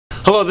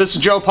Hello, this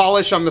is Joe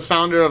Polish. I'm the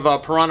founder of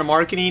Piranha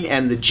Marketing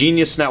and the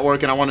Genius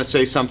Network, and I want to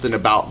say something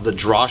about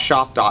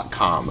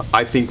thedrawshop.com.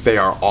 I think they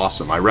are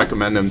awesome. I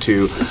recommend them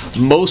to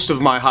most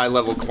of my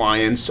high-level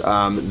clients.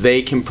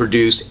 They can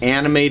produce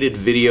animated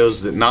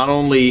videos that not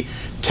only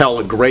tell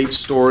a great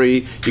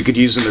story, you could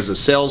use them as a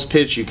sales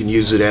pitch, you can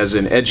use it as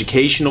an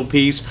educational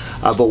piece,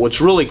 but what's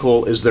really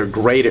cool is they're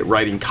great at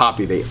writing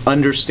copy. They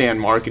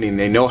understand marketing,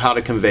 they know how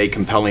to convey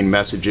compelling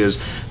messages,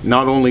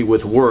 not only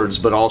with words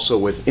but also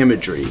with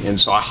imagery, and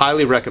so I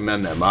highly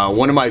recommend them.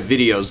 One of my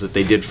videos that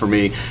they did for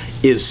me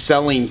is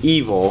Selling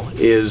Evil,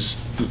 is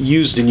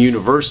used in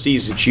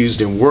universities, it's used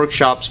in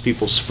workshops,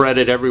 people spread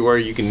it everywhere.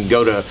 You can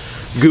go to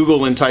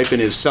Google and type in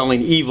 "is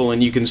Selling Evil"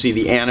 and you can see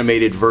the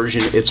animated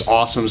version. It's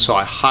awesome, so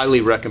I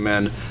highly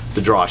recommend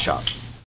the Draw Shop.